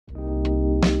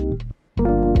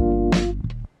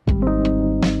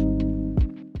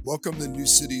Welcome to New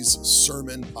City's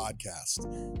Sermon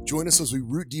Podcast. Join us as we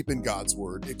root deep in God's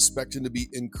Word, expecting to be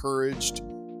encouraged,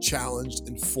 challenged,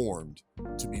 and formed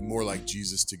to be more like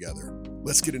Jesus together.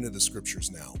 Let's get into the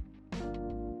scriptures now.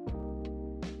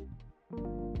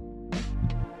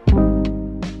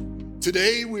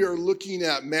 Today we are looking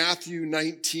at Matthew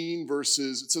 19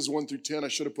 verses, it says 1 through 10. I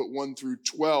should have put 1 through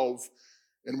 12.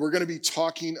 And we're going to be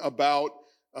talking about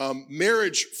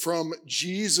marriage from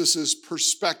Jesus's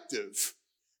perspective.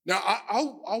 Now,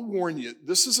 I'll warn you,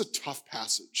 this is a tough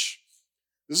passage.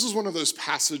 This is one of those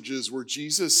passages where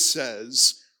Jesus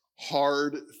says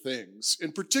hard things.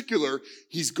 In particular,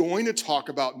 he's going to talk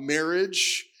about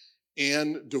marriage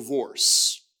and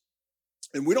divorce.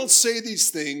 And we don't say these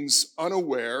things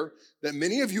unaware that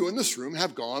many of you in this room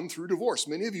have gone through divorce.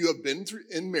 Many of you have been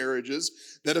in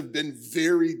marriages that have been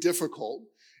very difficult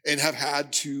and have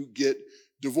had to get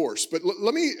divorced. But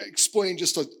let me explain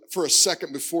just for a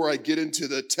second before I get into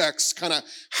the text, kind of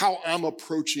how I'm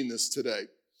approaching this today.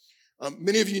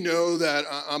 Many of you know that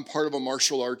I'm part of a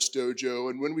martial arts dojo,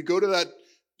 and when we go to that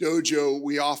dojo,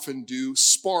 we often do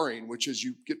sparring, which is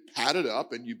you get padded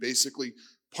up and you basically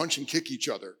punch and kick each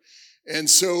other. And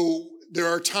so there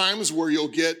are times where you'll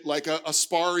get like a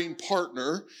sparring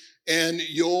partner, and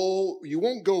you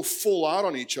won't go full out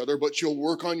on each other, but you'll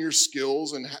work on your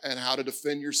skills and how to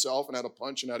defend yourself and how to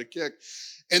punch and how to kick.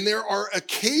 And there are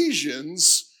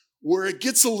occasions where it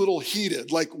gets a little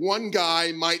heated. Like one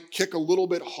guy might kick a little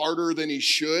bit harder than he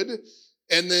should.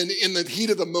 And then in the heat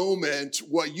of the moment,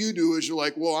 what you do is you're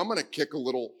like, well, I'm going to kick a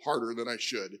little harder than I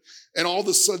should. And all of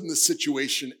a sudden the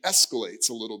situation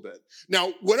escalates a little bit.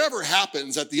 Now, whatever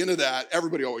happens at the end of that,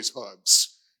 everybody always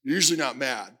hugs. You're usually not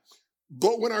mad.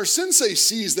 But when our sensei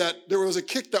sees that there was a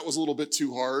kick that was a little bit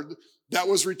too hard, that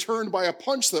was returned by a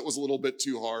punch that was a little bit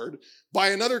too hard, by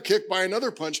another kick, by another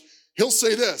punch, he'll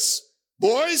say this,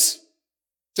 boys,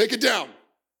 take it down.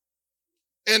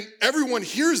 And everyone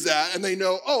hears that and they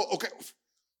know, oh, okay,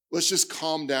 let's just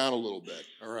calm down a little bit,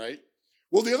 all right?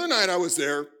 Well, the other night I was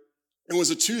there, it was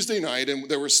a Tuesday night, and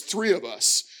there was 3 of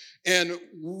us, and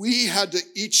we had to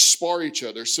each spar each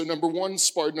other. So number 1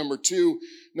 sparred number 2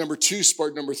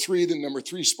 sparred number 3, then number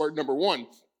 3 sparred number 1.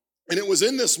 And it was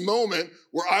in this moment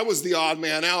where I was the odd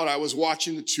man out. I was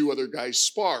watching the 2 other guys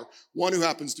spar. One who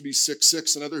happens to be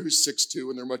 6'6", another who's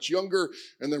 6'2", and they're much younger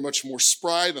and they're much more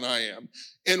spry than I am.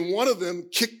 And one of them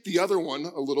kicked the other one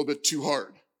a little bit too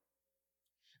hard.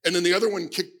 And then the other one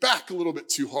kicked back a little bit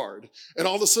too hard. And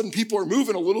all of a sudden people are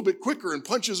moving a little bit quicker and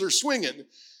punches are swinging.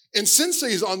 And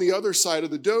Sensei's on the other side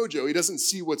of the dojo. He doesn't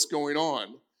see what's going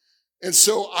on. And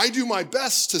so I do my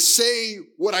best to say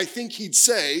what I think he'd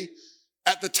say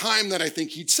at the time that I think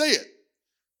he'd say it.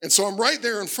 And so I'm right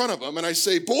there in front of him and I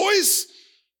say, boys,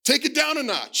 take it down a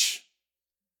notch.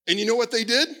 And you know what they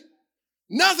did?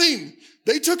 Nothing.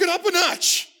 They took it up a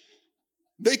notch.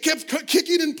 They kept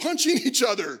kicking and punching each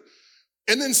other.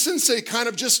 And then Sensei kind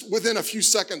of just within a few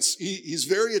seconds, he's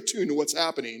very attuned to what's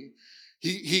happening.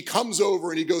 He comes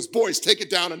over and he goes, boys, take it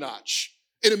down a notch.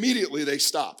 And immediately they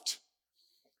stopped.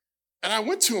 And I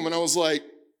went to him and I was like,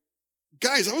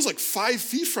 guys, I was like 5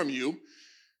 feet from you.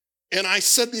 And I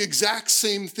said the exact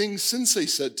same thing Sensei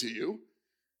said to you.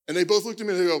 And they both looked at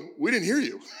me and they go, we didn't hear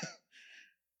you.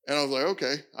 And I was like,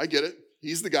 okay, I get it.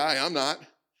 He's the guy, I'm not.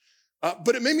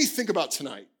 But it made me think about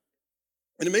tonight.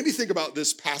 And it made me think about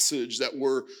this passage that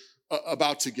we're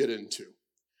about to get into.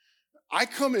 I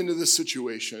come into this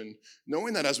situation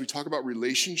knowing that as we talk about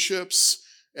relationships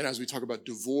and as we talk about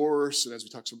divorce and as we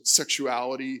talk about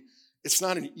sexuality, it's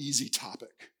not an easy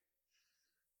topic.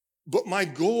 But my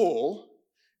goal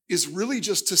is really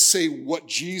just to say what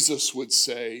Jesus would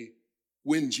say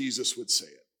when Jesus would say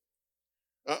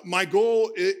it. My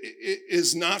goal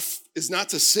is not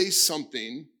to say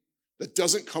something that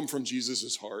doesn't come from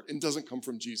Jesus' heart and doesn't come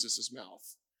from Jesus'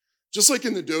 mouth. Just like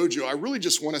in the dojo, I really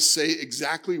just want to say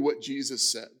exactly what Jesus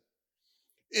said.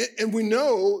 And we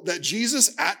know that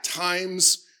Jesus at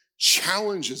times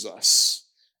challenges us.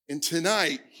 And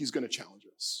tonight, he's going to challenge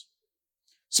us.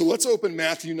 So let's open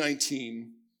Matthew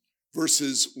 19,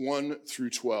 verses 1 through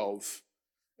 12,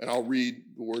 and I'll read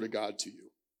the word of God to you.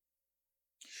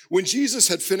 When Jesus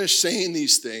had finished saying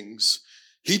these things,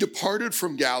 he departed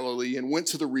from Galilee and went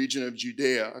to the region of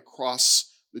Judea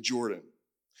across the Jordan.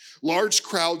 Large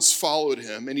crowds followed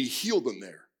him, and he healed them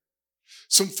there.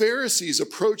 Some Pharisees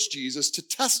approached Jesus to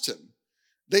test him.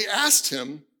 They asked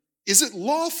him, is it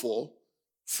lawful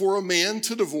for a man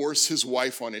to divorce his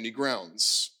wife on any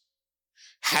grounds?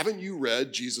 Haven't you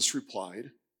read, Jesus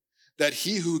replied, that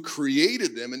he who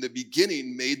created them in the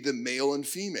beginning made them male and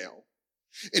female?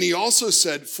 And he also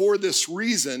said, for this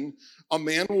reason, a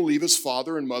man will leave his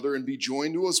father and mother and be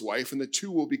joined to his wife, and the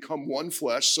two will become one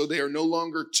flesh. So they are no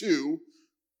longer two,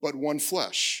 but one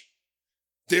flesh.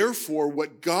 Therefore,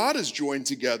 what God has joined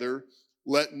together,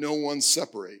 let no one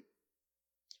separate.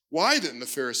 Why then, the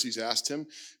Pharisees asked him,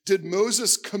 did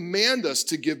Moses command us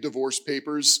to give divorce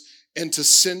papers and to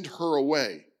send her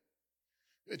away?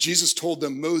 Jesus told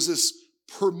them, Moses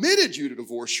permitted you to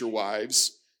divorce your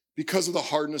wives because of the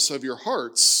hardness of your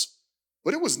hearts,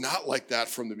 but it was not like that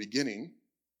from the beginning.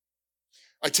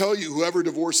 I tell you, whoever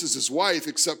divorces his wife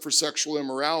except for sexual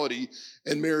immorality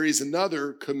and marries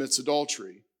another commits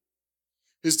adultery.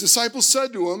 His disciples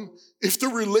said to him, if the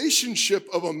relationship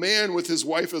of a man with his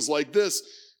wife is like this,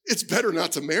 it's better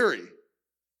not to marry.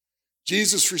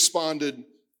 Jesus responded,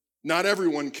 not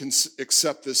everyone can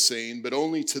accept this saying, but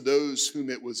only to those whom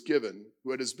it was given,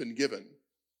 who it has been given.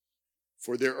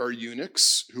 For there are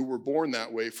eunuchs who were born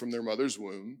that way from their mother's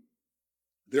womb.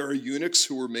 There are eunuchs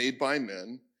who were made by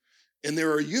men, and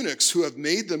there are eunuchs who have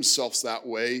made themselves that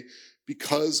way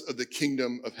because of the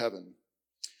kingdom of heaven.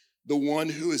 The one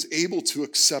who is able to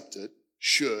accept it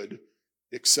should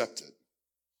accept it.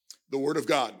 The word of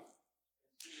God.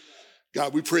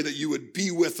 God, we pray that you would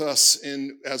be with us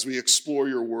as we explore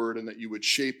your word, and that you would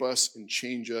shape us and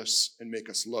change us and make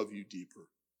us love you deeper.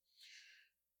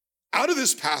 Out of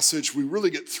this passage, we really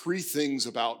get three things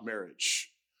about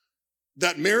marriage.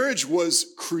 That marriage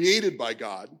was created by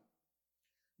God,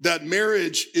 that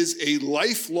marriage is a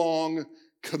lifelong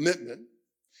commitment,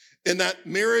 and that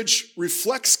marriage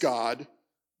reflects God,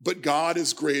 but God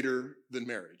is greater than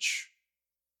marriage.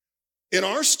 In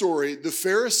our story, the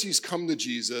Pharisees come to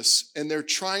Jesus and they're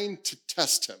trying to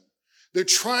test him. They're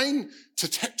trying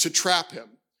to trap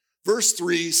him. Verse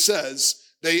 3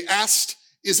 says, they asked,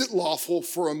 is it lawful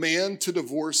for a man to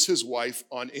divorce his wife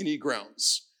on any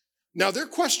grounds? Now, their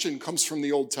question comes from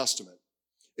the Old Testament.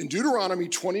 In Deuteronomy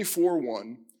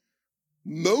 24:1,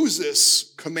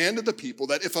 Moses commanded the people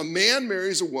that if a man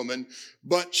marries a woman,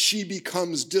 but she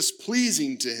becomes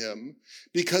displeasing to him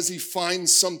because he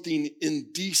finds something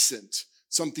indecent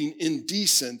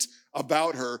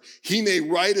about her, he may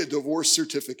write a divorce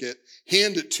certificate,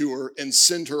 hand it to her, and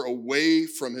send her away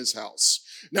from his house.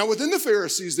 Now, within the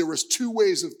Pharisees, there was two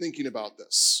ways of thinking about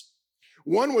this.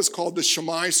 One was called the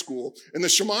Shammai school, and the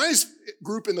Shammai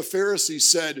group in the Pharisees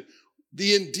said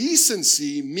the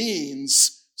indecency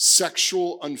means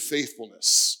sexual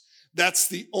unfaithfulness. That's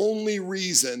the only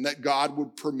reason that God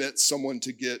would permit someone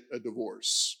to get a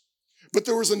divorce. But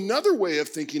there was another way of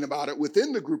thinking about it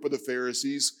within the group of the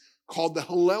Pharisees called the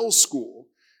Hillel school.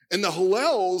 And the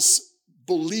Hillels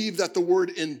believed that the word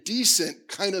indecent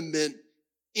kind of meant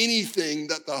anything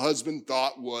that the husband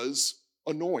thought was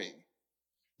annoying.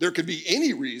 There could be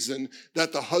any reason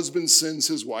that the husband sends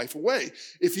his wife away.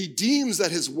 If he deems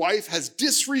that his wife has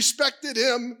disrespected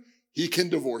him, he can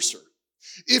divorce her.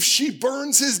 If she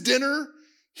burns his dinner,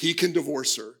 he can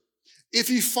divorce her. If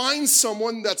he finds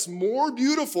someone that's more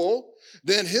beautiful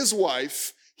than his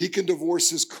wife, he can divorce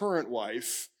his current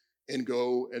wife and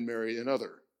go and marry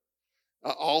another.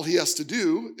 All he has to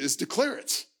do is declare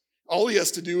it. All he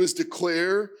has to do is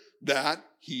declare that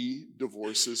he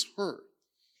divorces her.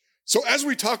 So as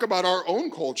we talk about our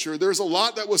own culture, there's a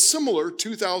lot that was similar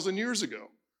 2,000 years ago.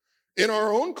 In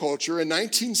our own culture, in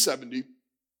 1970,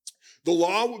 the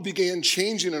law began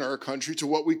changing in our country to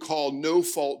what we call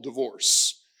no-fault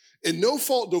divorce. And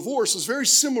no-fault divorce is very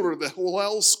similar to the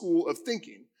Hillel school of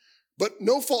thinking. But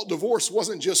no-fault divorce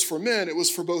wasn't just for men, it was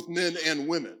for both men and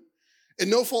women. And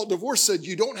no-fault divorce said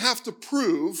you don't have to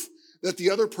prove that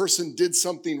the other person did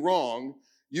something wrong.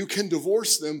 You can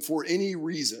divorce them for any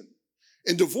reason.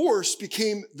 And divorce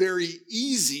became very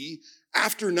easy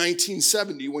after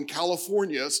 1970 when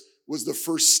California was the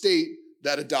first state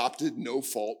that adopted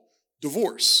no-fault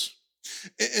divorce.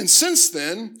 And since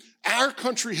then, our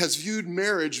country has viewed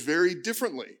marriage very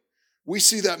differently. We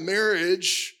see that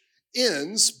marriage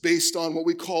ends based on what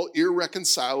we call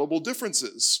irreconcilable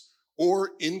differences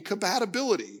or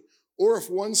incompatibility, or if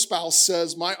one spouse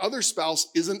says, my other spouse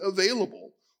isn't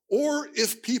available, or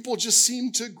if people just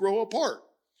seem to grow apart.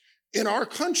 In our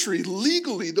country,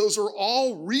 legally, those are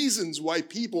all reasons why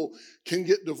people can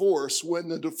get divorced when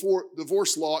the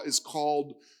divorce law is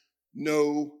called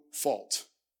no fault.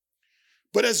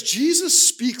 But as Jesus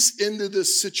speaks into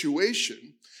this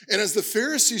situation, and as the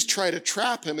Pharisees try to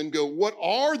trap him and go, what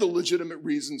are the legitimate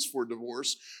reasons for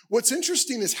divorce? What's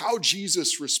interesting is how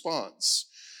Jesus responds.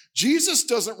 Jesus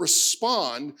doesn't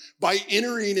respond by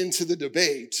entering into the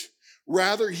debate.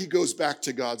 Rather, he goes back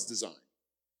to God's design.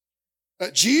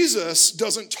 Jesus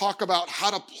doesn't talk about how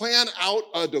to plan out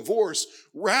a divorce.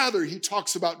 Rather, he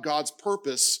talks about God's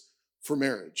purpose for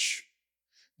marriage.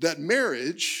 That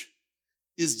marriage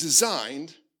is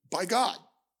designed by God.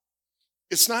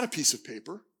 It's not a piece of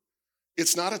paper.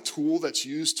 It's not a tool that's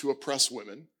used to oppress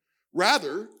women.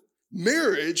 Rather,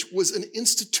 marriage was an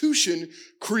institution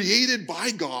created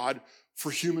by God for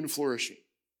human flourishing.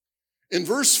 In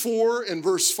verse 4 and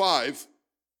verse 5,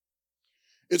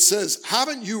 it says,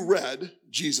 haven't you read,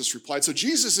 Jesus replied. So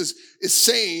Jesus is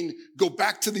saying, go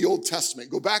back to the Old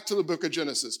Testament, go back to the book of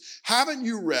Genesis. Haven't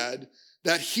you read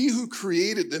that he who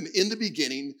created them in the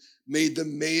beginning made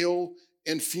them male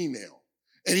and female?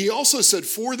 And he also said,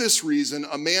 for this reason,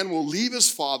 a man will leave his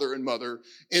father and mother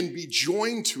and be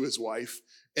joined to his wife,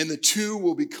 and the two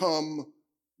will become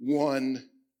one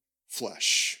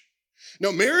flesh. Now,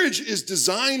 marriage is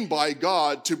designed by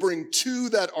God to bring two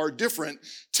that are different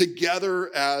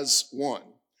together as one.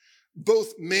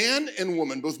 Both man and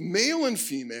woman, both male and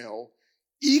female,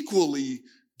 equally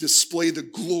display the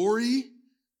glory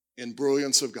and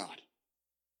brilliance of God.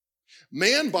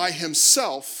 Man by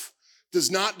himself does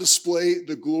not display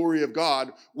the glory of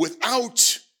God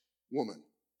without woman.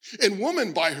 And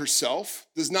woman by herself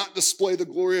does not display the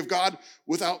glory of God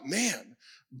without man.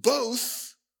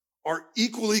 Both are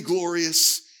equally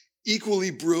glorious,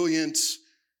 equally brilliant.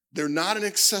 They're not an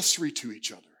accessory to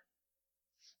each other.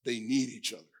 They need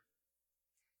each other.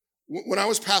 When I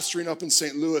was pastoring up in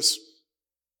St. Louis,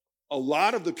 a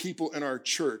lot of the people in our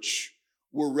church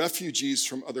were refugees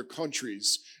from other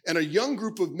countries. And a young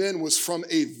group of men was from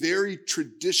a very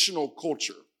traditional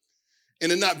culture.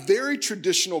 And in that very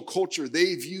traditional culture,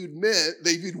 they viewed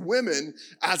women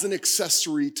as an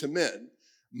accessory to men.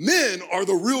 Men are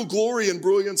the real glory and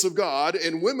brilliance of God,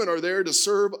 and women are there to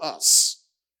serve us.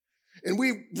 And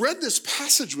we read this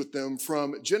passage with them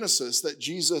from Genesis that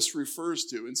Jesus refers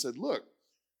to and said, look,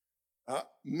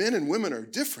 men and women are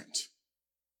different,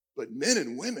 but men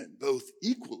and women both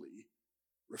equally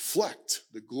reflect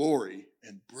the glory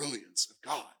and brilliance of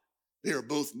God. They are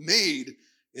both made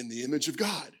in the image of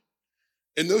God.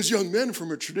 And those young men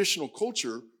from a traditional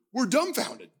culture were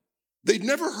dumbfounded. They'd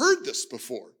never heard this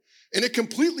before. And it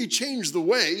completely changed the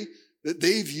way that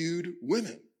they viewed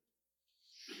women.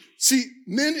 See,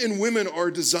 men and women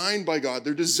are designed by God.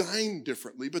 They're designed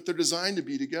differently, but they're designed to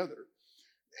be together.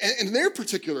 And in their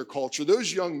particular culture,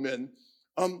 those young men,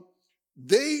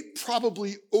 they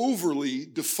probably overly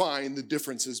define the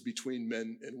differences between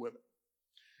men and women.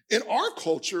 In our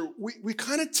culture, we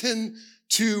kind of tend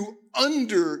to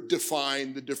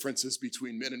under-define the differences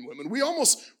between men and women. We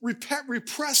almost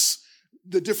repress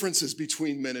the differences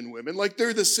between men and women like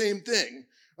they're the same thing.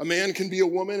 A man can be a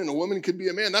woman and a woman can be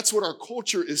a man. That's what our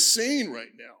culture is saying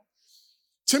right now.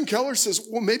 Tim Keller says,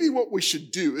 well, maybe what we should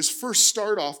do is first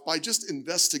start off by just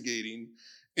investigating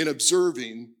and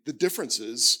observing the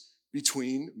differences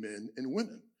between men and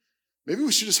women. Maybe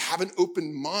we should just have an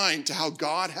open mind to how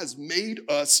God has made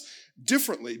us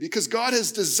differently, because God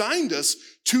has designed us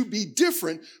to be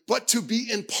different, but to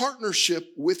be in partnership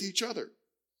with each other.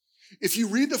 If you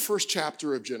read the first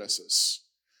chapter of Genesis,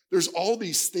 there's all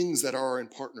these things that are in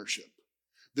partnership.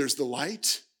 There's the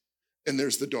light and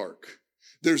there's the dark.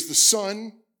 There's the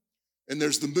sun and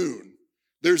there's the moon.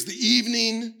 There's the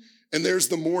evening and there's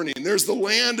the morning. There's the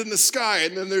land and the sky,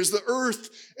 and then there's the earth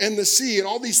and the sea. And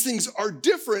all these things are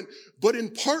different, but in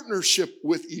partnership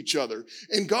with each other.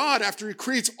 And God, after he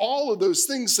creates all of those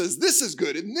things, says, this is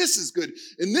good, and this is good,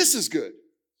 and this is good.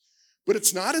 But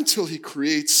it's not until he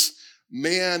creates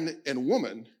man and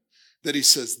woman that he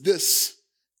says, this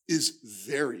is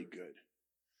very good.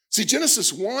 See,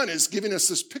 Genesis 1 is giving us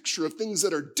this picture of things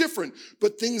that are different,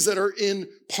 but things that are in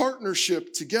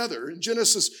partnership together. In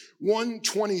Genesis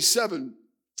 1:27,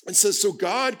 it says, so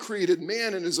God created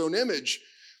man in his own image,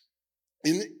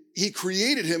 and he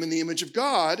created him in the image of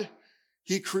God.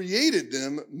 He created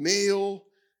them male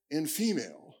and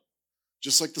female,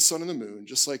 just like the sun and the moon,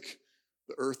 just like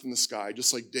the earth and the sky,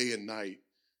 just like day and night.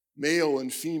 Male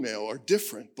and female are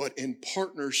different, but in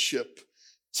partnership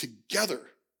together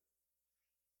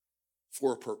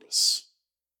for a purpose.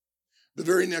 The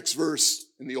very next verse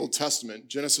in the Old Testament,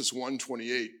 Genesis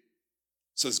 1:28,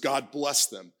 says God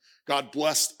blessed them. God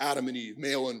blessed Adam and Eve,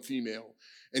 male and female.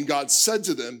 And God said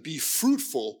to them, be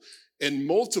fruitful and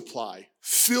multiply,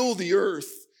 fill the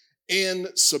earth and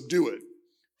subdue it.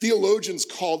 Theologians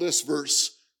call this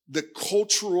verse the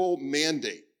cultural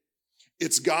mandate.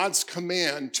 It's God's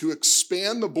command to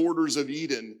expand the borders of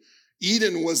Eden.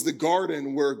 Eden was the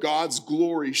garden where God's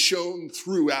glory shone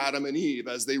through Adam and Eve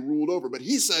as they ruled over. But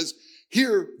he says,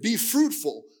 here, be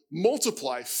fruitful,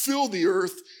 multiply, fill the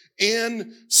earth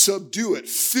and subdue it.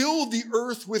 Fill the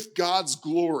earth with God's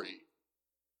glory.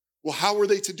 Well, how were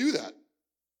they to do that?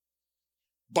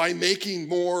 By making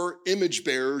more image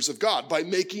bearers of God, by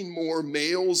making more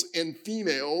males and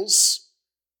females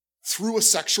through a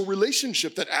sexual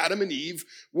relationship that Adam and Eve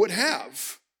would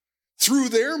have. Through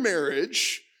their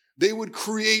marriage, they would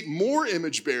create more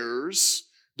image bearers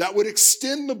that would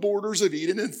extend the borders of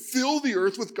Eden and fill the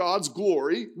earth with God's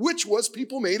glory, which was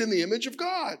people made in the image of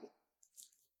God.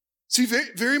 See,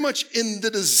 very much in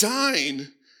the design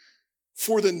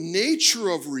for the nature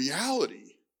of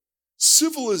reality,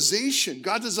 civilization,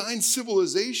 God designed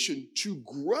civilization to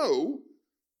grow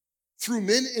through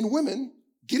men and women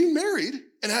getting married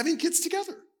and having kids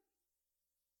together.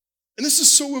 And this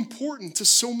is so important to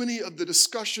so many of the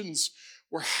discussions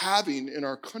we're having in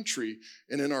our country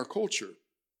and in our culture,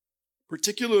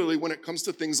 particularly when it comes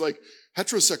to things like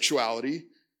heterosexuality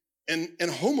and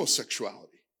homosexuality.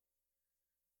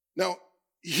 Now,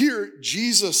 here,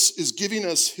 Jesus is giving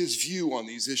us his view on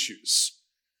these issues.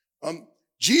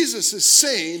 Jesus is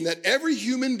saying that every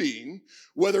human being,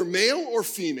 whether male or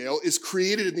female, is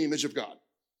created in the image of God.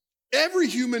 Every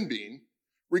human being,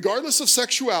 regardless of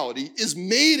sexuality, is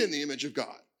made in the image of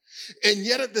God. And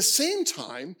yet at the same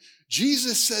time,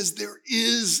 Jesus says there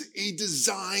is a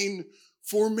design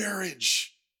for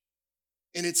marriage.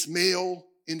 And it's male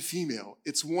and female.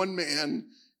 It's one man,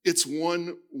 it's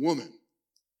one woman.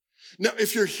 Now,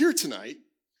 if you're here tonight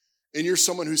and you're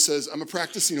someone who says, I'm a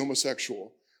practicing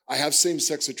homosexual, I have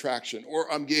same-sex attraction,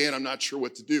 or I'm gay and I'm not sure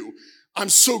what to do, I'm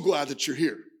so glad that you're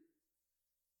here.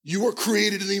 You are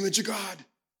created in the image of God.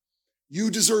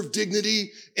 You deserve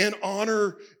dignity and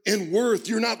honor and worth.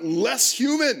 You're not less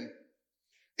human.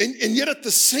 And yet at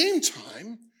the same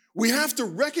time, we have to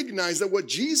recognize that what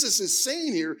Jesus is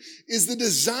saying here is the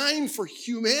design for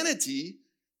humanity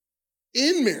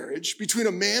in marriage between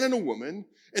a man and a woman,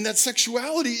 and that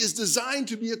sexuality is designed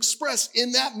to be expressed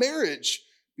in that marriage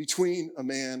between a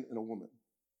man and a woman.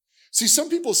 See, some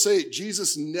people say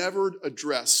Jesus never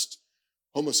addressed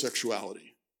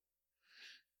homosexuality.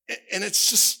 And it's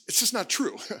just not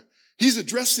true. He's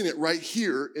addressing it right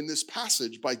here in this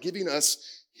passage by giving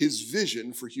us his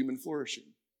vision for human flourishing.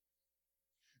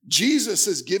 Jesus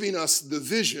is giving us the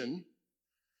vision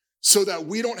so that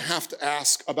we don't have to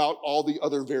ask about all the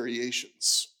other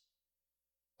variations.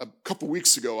 A couple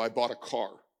weeks ago, I bought a car,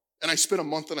 and I spent a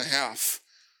month and a half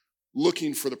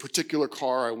looking for the particular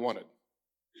car I wanted.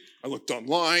 I looked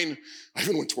online, I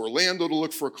even went to Orlando to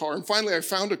look for a car, and finally I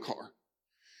found a car.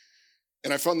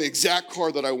 And I found the exact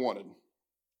car that I wanted.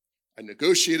 I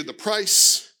negotiated the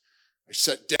price. I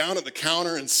sat down at the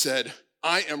counter and said,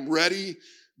 I am ready.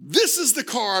 This is the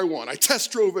car I want. I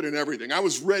test drove it and everything. I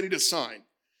was ready to sign.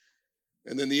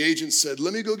 And then the agent said,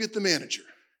 let me go get the manager.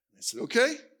 I said,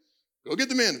 okay, go get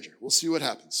the manager. We'll see what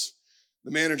happens.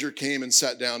 The manager came and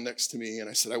sat down next to me, and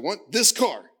I said, I want this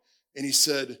car. And he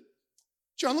said,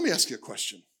 John, let me ask you a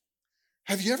question.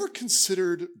 Have you ever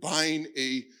considered buying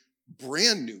a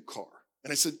brand new car?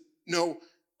 And I said, no,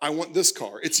 I want this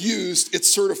car. It's used, it's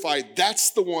certified. That's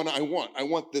the one I want. I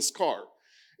want this car.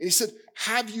 And he said,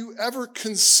 have you ever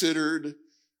considered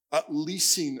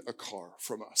leasing a car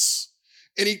from us?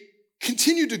 And he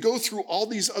continued to go through all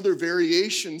these other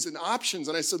variations and options.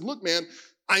 And I said, look, man,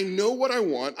 I know what I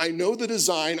want. I know the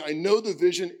design. I know the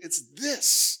vision. It's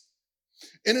this.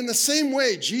 And in the same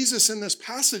way, Jesus in this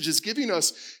passage is giving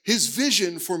us his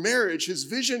vision for marriage, his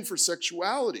vision for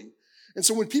sexuality. And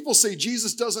so when people say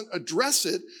Jesus doesn't address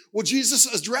it, well,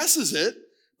 Jesus addresses it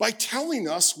by telling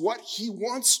us what he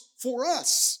wants for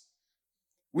us.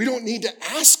 We don't need to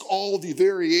ask all the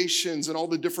variations and all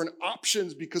the different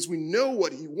options because we know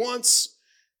what he wants.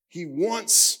 He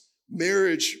wants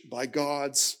marriage by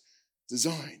God's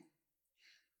design.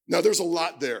 Now, there's a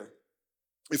lot there.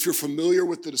 If you're familiar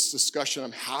with this discussion,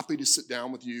 I'm happy to sit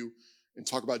down with you and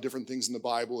talk about different things in the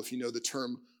Bible. If you know the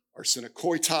term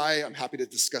arsenokoitai, I'm happy to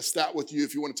discuss that with you.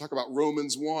 If you want to talk about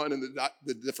Romans 1 and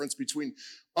the difference between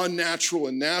unnatural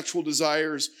and natural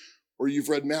desires, or you've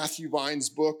read Matthew Vine's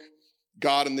book,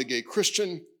 God and the Gay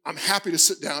Christian, I'm happy to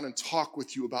sit down and talk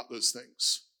with you about those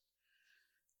things.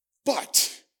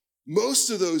 But most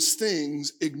of those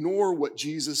things ignore what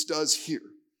Jesus does here,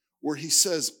 where he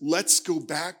says, let's go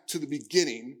back to the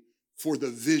beginning for the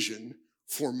vision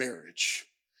for marriage.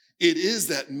 It is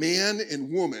that man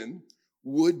and woman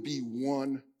would be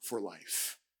one for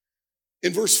life.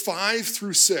 In verse 5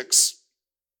 through 6,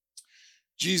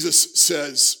 Jesus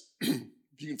says,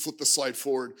 you can flip the slide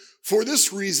forward. For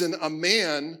this reason, a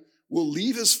man will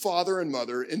leave his father and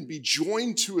mother and be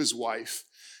joined to his wife,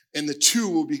 and the two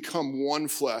will become one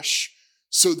flesh.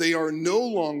 So they are no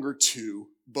longer two,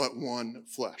 but one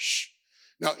flesh.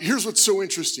 Now, here's what's so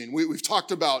interesting. We've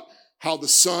talked about how the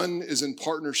sun is in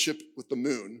partnership with the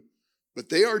moon, but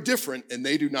they are different and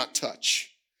they do not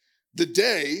touch. The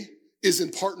day is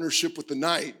in partnership with the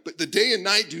night, but the day and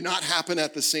night do not happen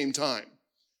at the same time.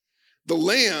 The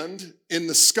land and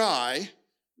the sky,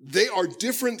 they are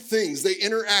different things. They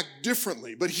interact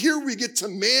differently. But here we get to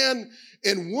man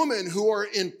and woman who are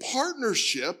in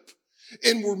partnership,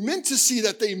 and we're meant to see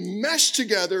that they mesh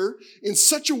together in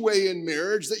such a way in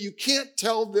marriage that you can't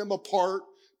tell them apart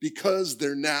because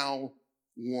they're now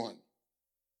one.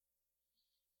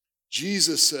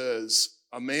 Jesus says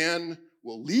a man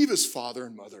will leave his father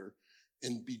and mother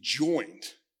and be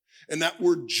joined. And that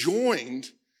word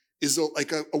joined is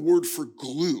like a word for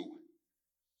glue.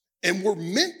 And we're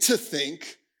meant to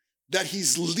think that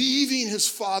he's leaving his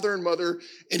father and mother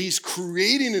and he's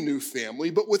creating a new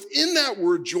family. But within that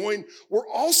word join, we're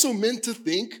also meant to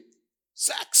think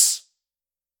sex.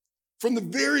 From the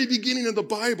very beginning of the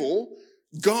Bible,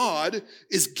 God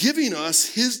is giving us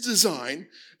his design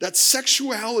that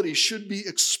sexuality should be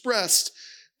expressed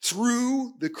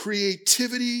through the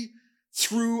creativity,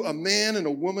 through a man and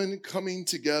a woman coming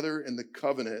together in the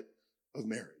covenant of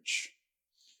marriage.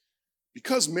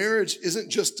 Because marriage isn't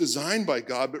just designed by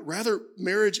God, but rather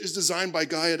marriage is designed by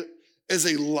God as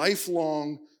a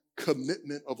lifelong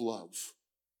commitment of love.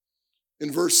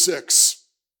 In verse 6,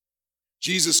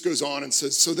 Jesus goes on and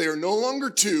says, so they are no longer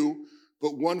two,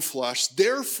 but one flesh.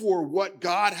 Therefore, what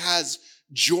God has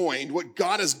joined, what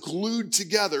God has glued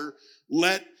together,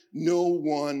 let no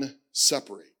one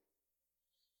separate.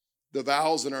 The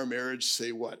vows in our marriage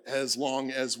say what? As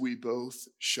long as we both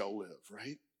shall live,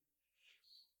 right?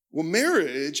 Well,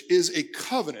 marriage is a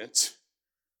covenant.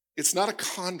 It's not a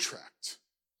contract.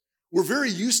 We're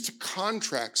very used to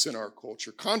contracts in our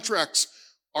culture. Contracts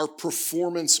are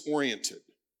performance-oriented.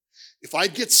 If I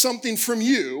get something from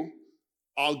you,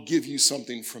 I'll give you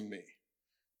something from me.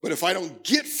 But if I don't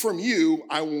get from you,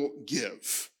 I won't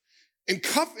give. And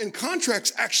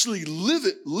contracts actually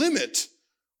limit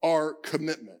our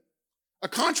commitment. A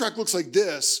contract looks like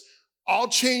this: I'll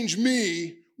change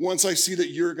me once I see that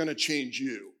you're going to change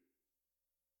you.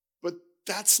 But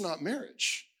that's not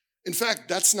marriage. In fact,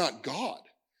 that's not God.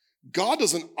 God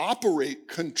doesn't operate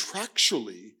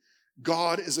contractually.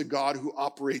 God is a God who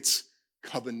operates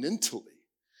covenantally.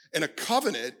 And a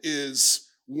covenant is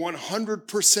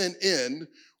 100% in,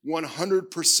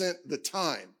 100% the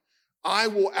time. I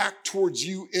will act towards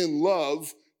you in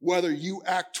love, whether you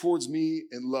act towards me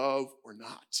in love or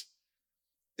not.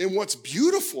 And what's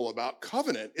beautiful about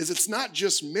covenant is it's not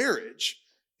just marriage,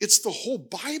 it's the whole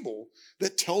Bible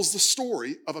that tells the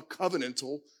story of a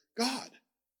covenantal God.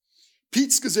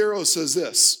 Pete Scazzaro says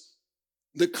this: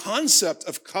 the concept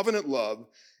of covenant love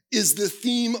is the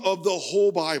theme of the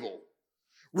whole Bible.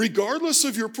 Regardless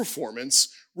of your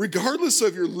performance, regardless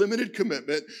of your limited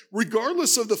commitment,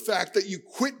 regardless of the fact that you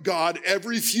quit God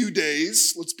every few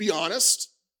days, let's be honest,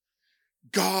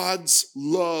 God's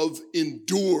love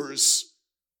endures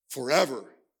forever.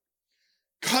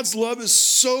 God's love is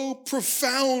so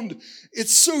profound,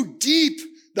 it's so deep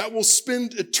that we'll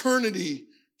spend eternity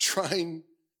trying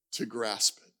to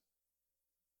grasp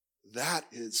it. That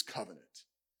is covenant.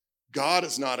 God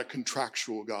is not a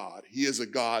contractual God. He is a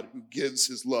God who gives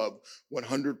his love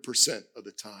 100% of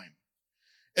the time.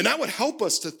 And that would help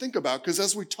us to think about, because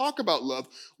as we talk about love,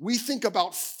 we think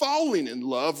about falling in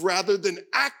love rather than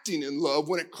acting in love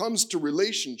when it comes to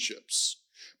relationships.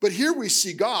 But here we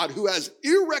see God who has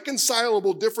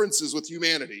irreconcilable differences with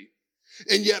humanity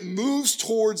and yet moves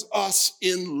towards us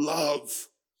in love.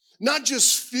 Not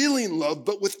just feeling love,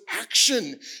 but with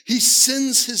action. He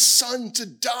sends his son to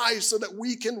die so that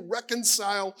we can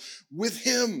reconcile with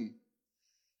him,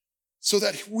 so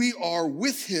that we are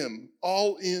with him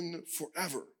all in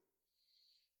forever.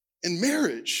 And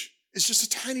marriage is just a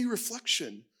tiny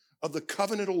reflection of the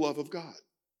covenantal love of God.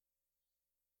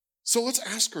 So let's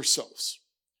ask ourselves,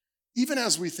 even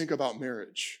as we think about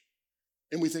marriage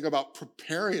and we think about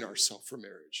preparing ourselves for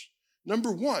marriage,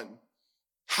 number one,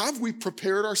 have we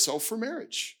prepared ourselves for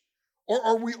marriage? Or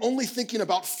are we only thinking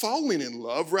about falling in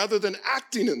love rather than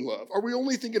acting in love? Are we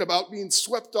only thinking about being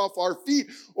swept off our feet?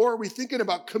 Or are we thinking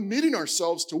about committing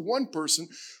ourselves to one person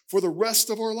for the rest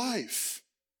of our life?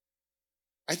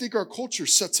 I think our culture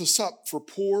sets us up for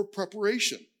poor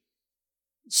preparation.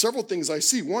 Several things I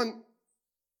see. One,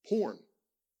 porn.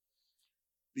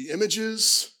 The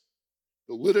images,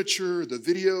 the literature, the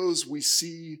videos we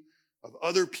see of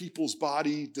other people's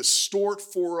body distort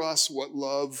for us what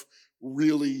love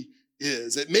really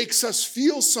is. It makes us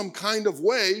feel some kind of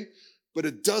way, but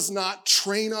it does not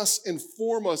train us and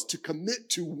form us to commit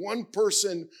to one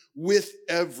person with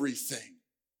everything.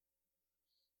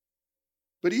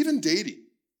 But even dating.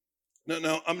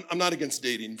 Now, I'm not against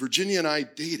dating. Virginia and I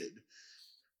dated.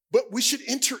 But we should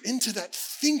enter into that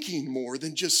thinking more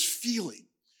than just feeling.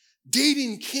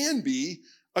 Dating can be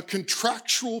a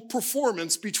contractual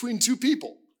performance between two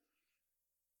people.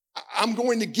 I'm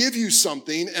going to give you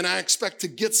something and I expect to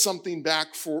get something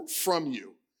back from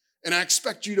you. And I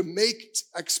expect you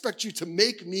to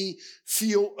make me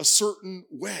feel a certain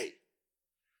way.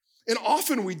 And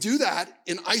often we do that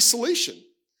in isolation.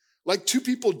 Like two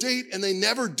people date and they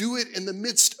never do it in the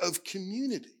midst of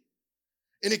community.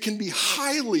 And it can be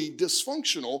highly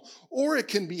dysfunctional or it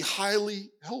can be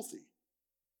highly healthy.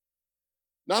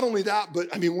 Not only that, but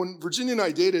when Virginia and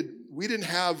I dated, we didn't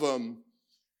have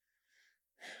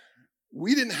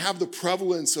the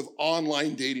prevalence of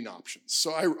online dating options.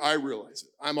 So I realize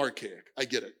it. I'm archaic. I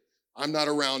get it. I'm not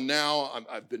around now.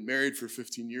 I've been married for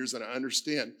 15 years and I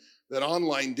understand that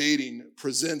online dating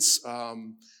presents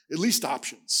at least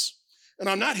options. And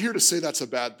I'm not here to say that's a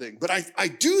bad thing, but I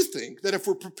do think that if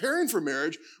we're preparing for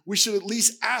marriage, we should at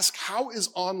least ask, how is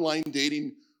online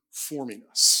dating forming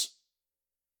us?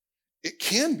 It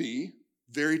can be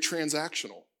very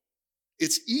transactional.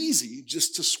 It's easy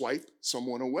just to swipe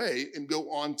someone away and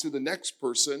go on to the next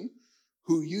person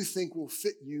who you think will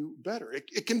fit you better.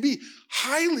 It can be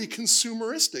highly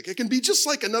consumeristic. It can be just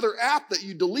like another app that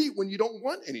you delete when you don't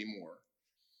want anymore.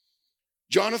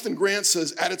 Jonathan Grant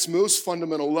says, at its most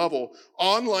fundamental level,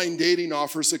 online dating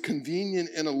offers a convenient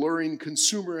and alluring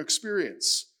consumer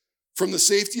experience. From the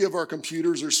safety of our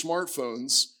computers or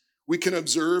smartphones, we can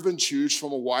observe and choose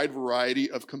from a wide variety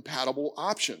of compatible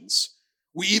options.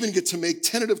 We even get to make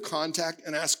tentative contact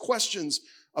and ask questions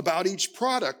about each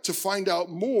product to find out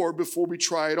more before we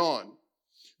try it on.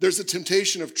 There's a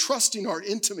temptation of trusting our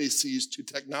intimacies to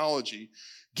technology.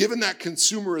 Given that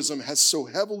consumerism has so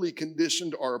heavily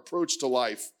conditioned our approach to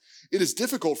life, it is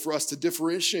difficult for us to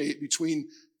differentiate between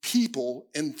people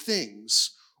and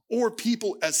things, or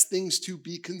people as things to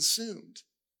be consumed.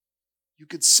 You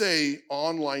could say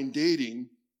online dating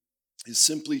is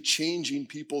simply changing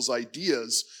people's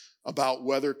ideas about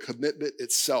whether commitment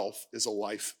itself is a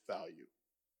life value.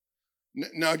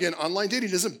 Now again, online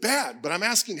dating isn't bad, but I'm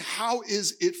asking, how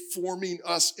is it forming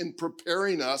us and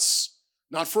preparing us,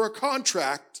 not for a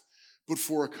contract, but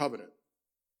for a covenant?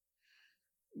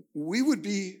 We would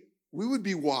be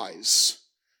wise.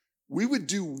 We would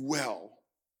do well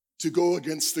to go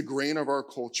against the grain of our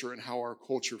culture and how our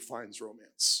culture finds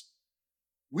romance.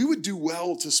 We would do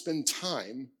well to spend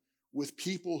time with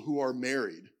people who are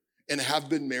married and have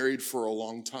been married for a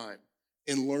long time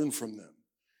and learn from them.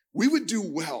 We would do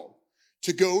well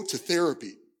to go to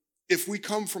therapy if we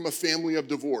come from a family of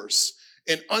divorce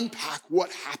and unpack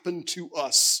what happened to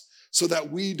us so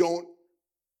that we don't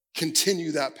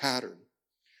continue that pattern.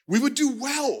 We would do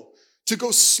well to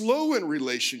go slow in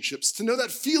relationships, to know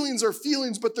that feelings are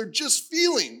feelings, but they're just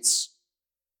feelings.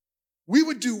 We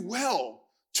would do well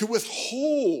to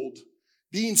withhold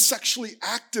being sexually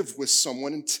active with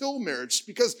someone until marriage,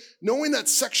 because knowing that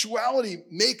sexuality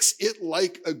makes it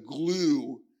like a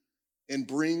glue and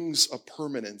brings a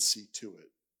permanency to it.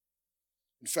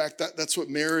 In fact, that's what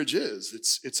marriage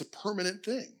is. It's a permanent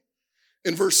thing.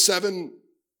 In verse 7,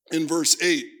 in verse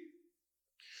 8,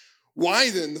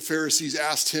 why then, the Pharisees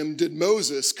asked him, did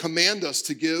Moses command us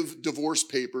to give divorce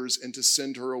papers and to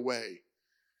send her away?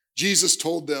 Jesus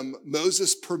told them,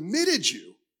 Moses permitted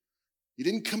you. He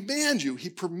didn't command you. He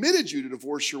permitted you to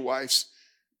divorce your wives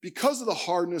because of the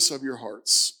hardness of your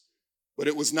hearts. But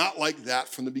it was not like that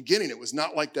from the beginning. It was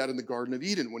not like that in the Garden of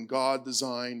Eden when God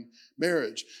designed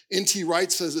marriage. N.T.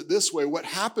 Wright says it this way. What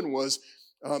happened was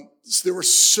there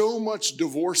was so much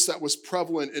divorce that was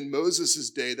prevalent in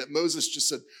Moses' day that Moses just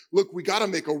said, look, we got to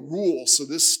make a rule so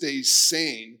this stays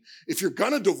sane. If you're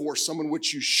going to divorce someone,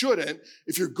 which you shouldn't,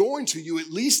 if you're going to, you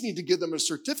at least need to give them a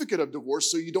certificate of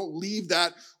divorce so you don't leave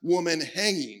that woman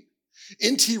hanging.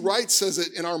 N.T. Wright says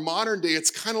it in our modern day,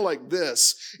 it's kind of like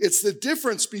this. It's the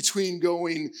difference between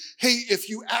going, hey, if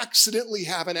you accidentally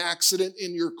have an accident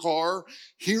in your car,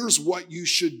 here's what you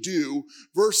should do,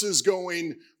 versus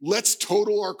going, let's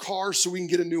total our car so we can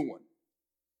get a new one.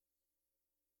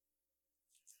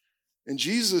 And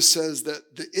Jesus says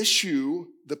that the issue,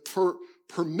 the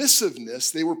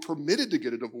permissiveness, they were permitted to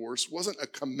get a divorce, wasn't a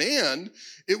command.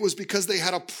 It was because they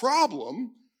had a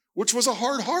problem, which was a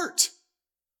hard heart.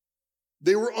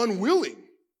 They were unwilling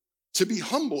to be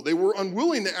humble. They were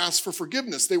unwilling to ask for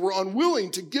forgiveness. They were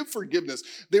unwilling to give forgiveness.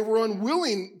 They were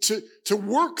unwilling to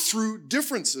work through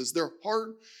differences. Their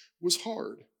heart was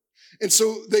hard. And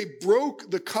so they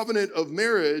broke the covenant of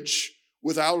marriage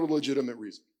without a legitimate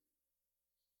reason.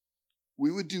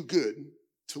 We would do good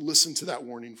to listen to that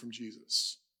warning from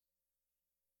Jesus.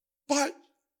 But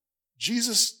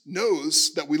Jesus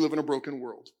knows that we live in a broken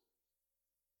world.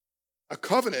 A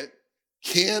covenant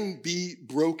can be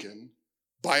broken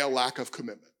by a lack of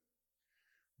commitment.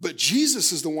 But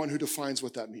Jesus is the one who defines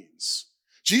what that means.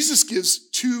 Jesus gives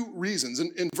two reasons.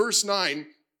 In verse 9,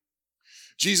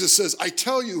 Jesus says, I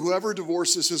tell you, whoever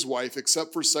divorces his wife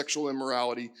except for sexual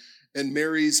immorality and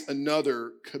marries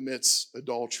another commits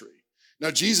adultery.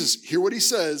 Now, Jesus, hear what he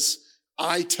says,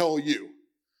 I tell you.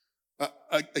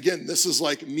 Again, this is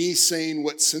like me saying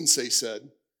what Sensei said.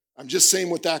 I'm just saying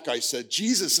what that guy said.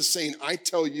 Jesus is saying, I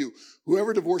tell you,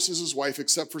 whoever divorces his wife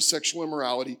except for sexual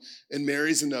immorality and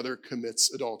marries another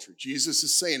commits adultery. Jesus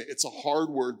is saying it. It's a hard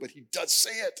word, but he does say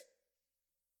it.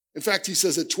 In fact, he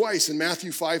says it twice in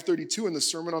Matthew 5:32 in the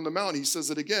Sermon on the Mount. He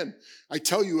says it again. I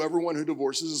tell you, everyone who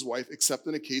divorces his wife, except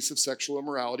in a case of sexual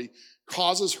immorality,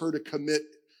 causes her to commit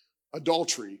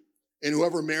adultery. And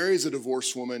whoever marries a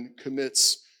divorced woman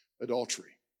commits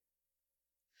adultery.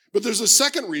 But there's a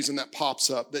second reason that pops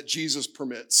up that Jesus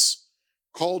permits,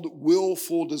 called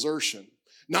willful desertion.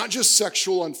 Not just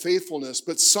sexual unfaithfulness,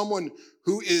 but someone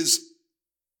who is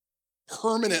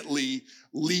permanently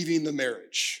leaving the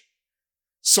marriage.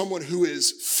 Someone who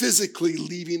is physically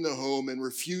leaving the home and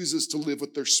refuses to live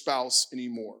with their spouse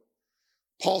anymore.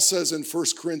 Paul says in 1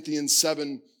 Corinthians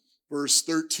 7, verse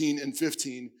 13 and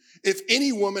 15, if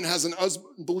any woman has an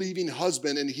unbelieving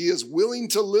husband and he is willing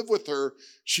to live with her,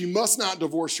 she must not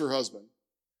divorce her husband.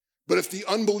 But if the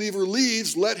unbeliever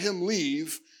leaves, let him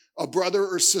leave. A brother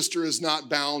or sister is not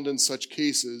bound in such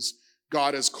cases.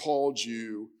 God has called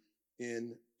you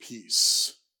in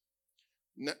peace.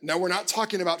 Now, we're not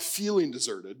talking about feeling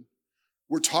deserted.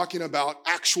 We're talking about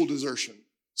actual desertion.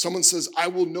 Someone says, I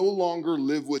will no longer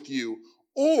live with you.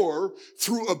 Or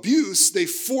through abuse, they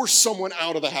force someone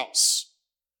out of the house.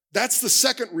 That's the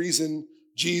second reason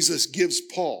Jesus gives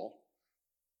Paul.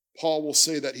 Paul will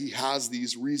say that he has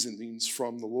these reasonings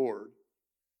from the Lord: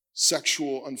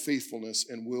 sexual unfaithfulness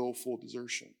and willful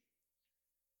desertion.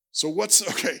 So what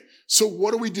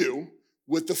do we do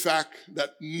with the fact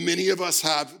that many of us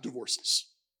have divorces?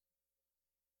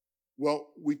 Well,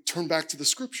 we turn back to the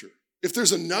scripture. If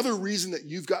there's another reason that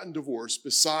you've gotten divorced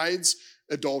besides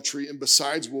adultery and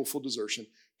besides willful desertion,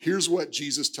 here's what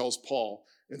Jesus tells Paul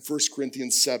in 1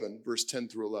 Corinthians 7, verse 10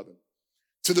 through 11.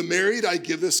 To the married I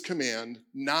give this command,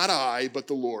 not I, but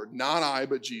the Lord, not I,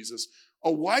 but Jesus.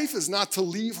 A wife is not to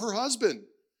leave her husband,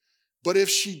 but if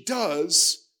she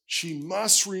does, she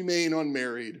must remain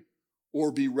unmarried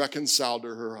or be reconciled to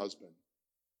her husband.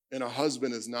 And a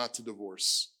husband is not to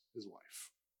divorce his wife.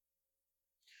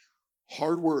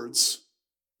 Hard words,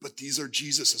 but these are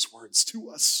Jesus' words to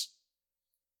us.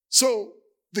 So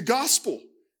the gospel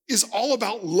is all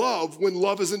about love when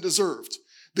love isn't deserved.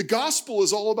 The gospel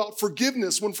is all about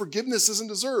forgiveness when forgiveness isn't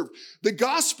deserved. The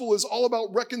gospel is all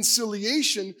about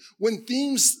reconciliation when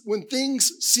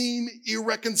things seem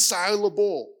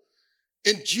irreconcilable.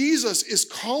 And Jesus is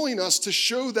calling us to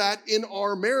show that in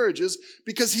our marriages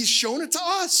because he's shown it to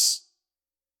us.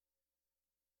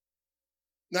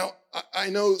 Now, I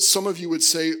know some of you would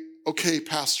say, okay,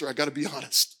 Pastor, I got to be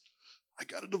honest. I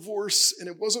got a divorce and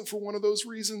it wasn't for one of those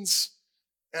reasons.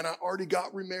 And I already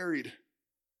got remarried.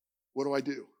 What do I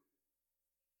do?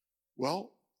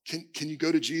 Well, can you go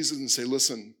to Jesus and say,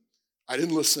 listen, I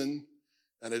didn't listen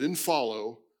and I didn't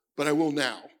follow, but I will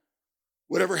now.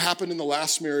 Whatever happened in the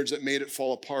last marriage that made it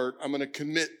fall apart, I'm going to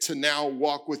commit to now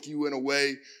walk with you in a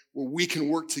way where we can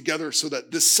work together so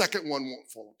that this second one won't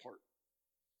fall apart.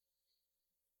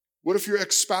 What if your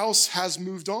ex-spouse has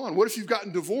moved on? What if you've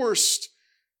gotten divorced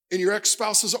and your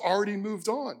ex-spouse has already moved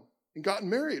on and gotten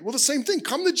married? Well, the same thing.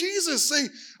 Come to Jesus. Say,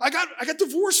 I got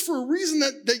divorced for a reason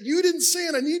that you didn't say,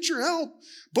 and I need your help.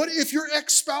 But if your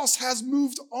ex-spouse has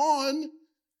moved on,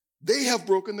 they have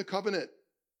broken the covenant.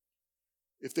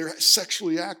 If they're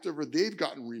sexually active or they've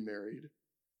gotten remarried,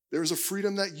 there's a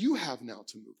freedom that you have now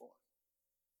to move on.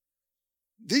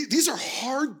 These are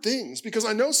hard things because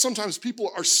I know sometimes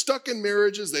people are stuck in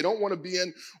marriages they don't want to be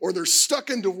in, or they're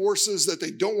stuck in divorces that they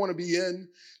don't want to be in.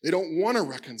 They don't want to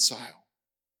reconcile.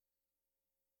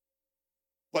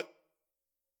 But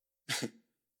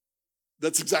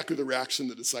that's exactly the reaction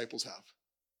the disciples have.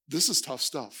 This is tough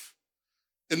stuff.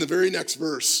 In the very next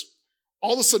verse,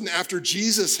 all of a sudden after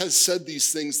Jesus has said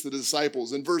these things to the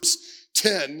disciples, in verse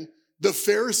 10, the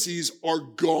Pharisees are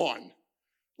gone.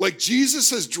 Like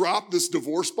Jesus has dropped this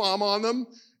divorce bomb on them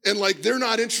and like they're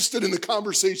not interested in the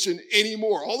conversation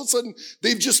anymore. All of a sudden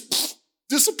they've just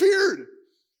disappeared.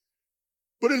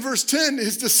 But in verse 10,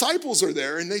 his disciples are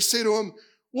there and they say to him,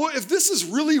 well, if this is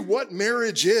really what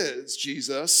marriage is,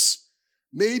 Jesus,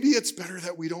 maybe it's better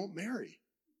that we don't marry.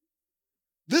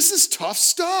 This is tough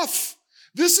stuff.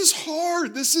 This is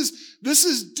hard. This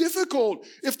is difficult.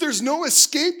 If there's no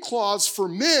escape clause for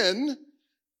men,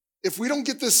 if we don't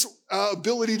get this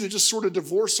ability to just sort of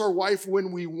divorce our wife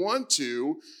when we want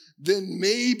to, then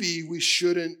maybe we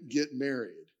shouldn't get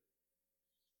married.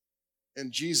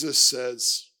 And Jesus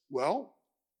says, well,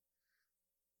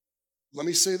 let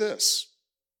me say this.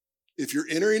 If you're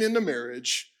entering into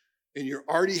marriage and you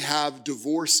already have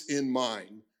divorce in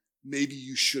mind, maybe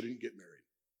you shouldn't get married.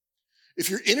 If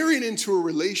you're entering into a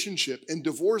relationship and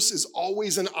divorce is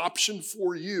always an option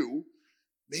for you,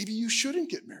 maybe you shouldn't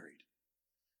get married.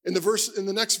 In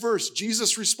the next verse,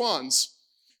 Jesus responds,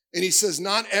 and he says,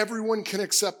 not everyone can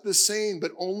accept this saying,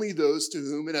 but only those to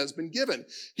whom it has been given.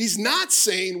 He's not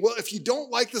saying, well, if you don't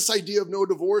like this idea of no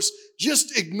divorce,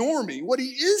 just ignore me. What he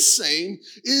is saying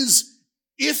is,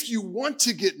 if you want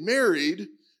to get married,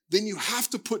 then you have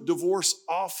to put divorce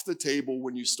off the table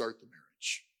when you start the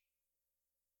marriage.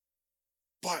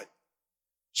 But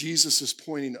Jesus is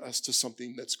pointing us to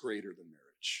something that's greater than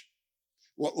marriage.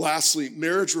 Well, lastly,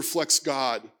 marriage reflects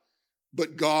God,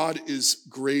 but God is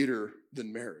greater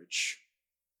than marriage.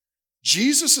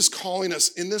 Jesus is calling us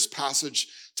in this passage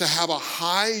to have a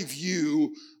high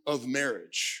view of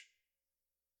marriage.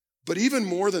 But even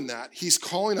more than that, he's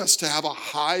calling us to have a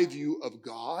high view of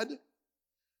God,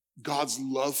 God's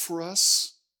love for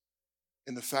us,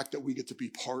 and the fact that we get to be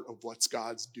part of what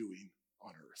God's doing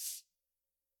on earth.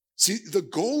 See, the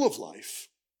goal of life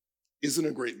isn't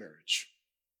a great marriage.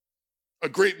 A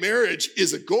great marriage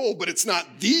is a goal, but it's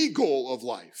not the goal of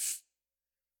life.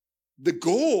 The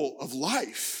goal of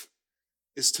life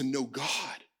is to know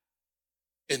God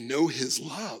and know his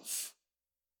love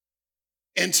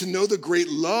and to know the great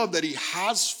love that he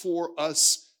has for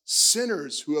us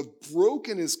sinners who have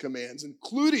broken his commands,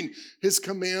 including his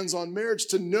commands on marriage,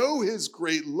 to know his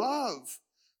great love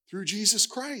through Jesus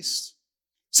Christ.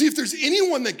 See, if there's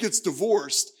anyone that gets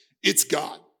divorced, it's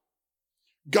God.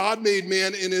 God made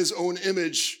man in his own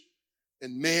image,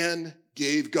 and man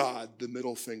gave God the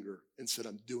middle finger and said,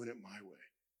 I'm doing it my way.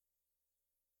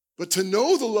 But to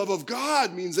know the love of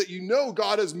God means that you know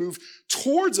God has moved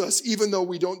towards us, even though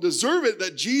we don't deserve it,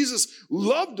 that Jesus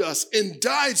loved us and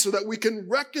died so that we can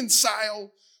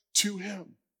reconcile to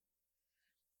him.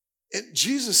 And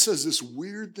Jesus says this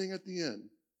weird thing at the end.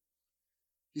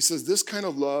 He says, this kind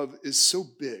of love is so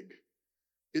big,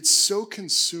 it's so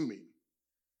consuming,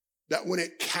 that when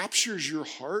it captures your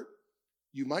heart,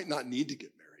 you might not need to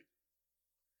get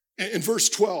married. In verse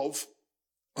 12,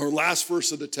 our last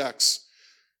verse of the text,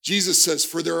 Jesus says,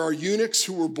 for there are eunuchs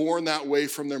who were born that way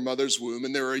from their mother's womb,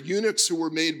 and there are eunuchs who were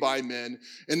made by men,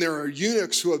 and there are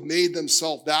eunuchs who have made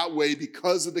themselves that way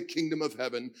because of the kingdom of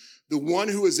heaven. The one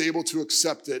who is able to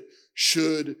accept it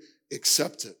should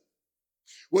accept it.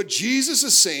 What Jesus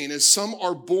is saying is some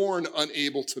are born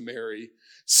unable to marry,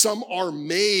 some are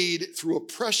made through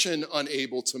oppression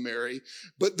unable to marry,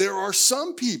 but there are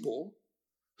some people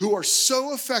who are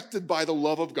so affected by the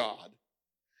love of God,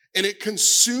 and it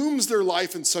consumes their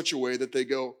life in such a way that they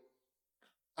go,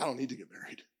 I don't need to get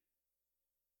married.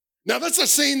 Now, that's not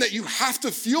saying that you have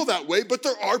to feel that way, but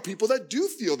there are people that do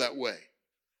feel that way.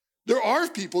 There are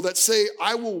people that say,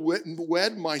 I will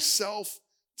wed myself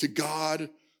to God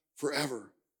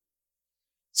forever.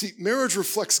 See, marriage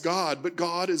reflects God, but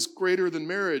God is greater than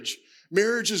marriage.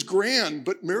 Marriage is grand,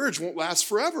 but marriage won't last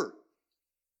forever.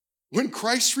 When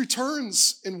Christ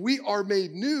returns and we are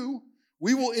made new,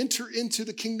 we will enter into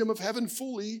the kingdom of heaven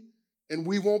fully, and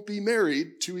we won't be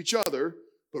married to each other,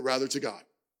 but rather to God.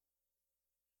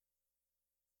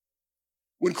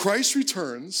 When Christ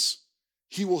returns,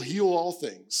 he will heal all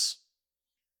things.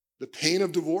 The pain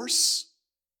of divorce,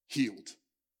 healed.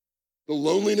 The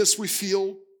loneliness we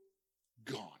feel,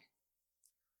 gone.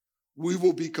 We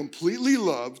will be completely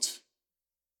loved,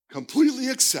 completely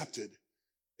accepted,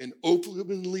 and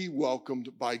openly welcomed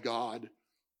by God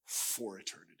for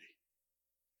eternity.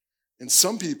 And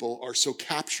some people are so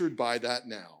captured by that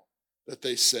now that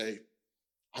they say,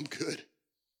 I'm good.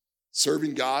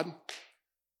 Serving God,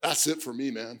 that's it for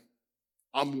me, man.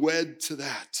 I'm wed to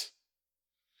that.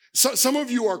 Some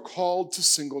of you are called to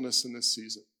singleness in this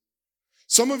season.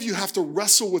 Some of you have to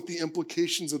wrestle with the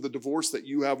implications of the divorce that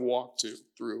you have walked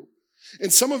through.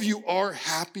 And some of you are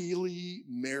happily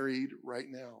married right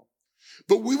now.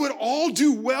 But we would all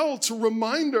do well to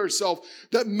remind ourselves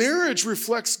that marriage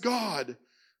reflects God,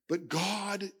 but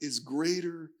God is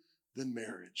greater than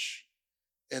marriage.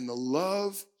 And the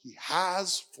love he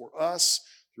has for us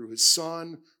through his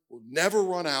son will never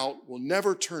run out, will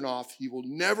never turn off. He will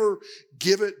never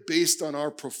give it based on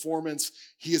our performance.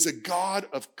 He is a God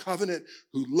of covenant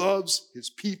who loves his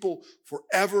people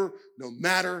forever, no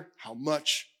matter how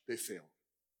much they fail.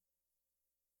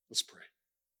 Let's pray.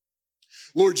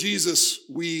 Lord Jesus,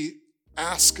 we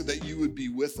ask that you would be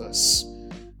with us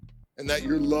and that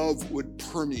your love would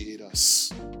permeate us.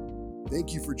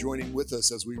 Thank you for joining with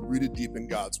us as we rooted deep in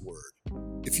God's word.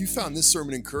 If you found this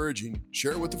sermon encouraging,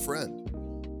 share it with a friend.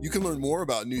 You can learn more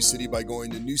about New City by going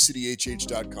to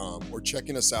newcityhh.com or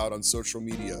checking us out on social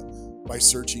media by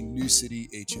searching New City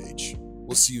HH.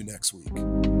 We'll see you next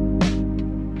week.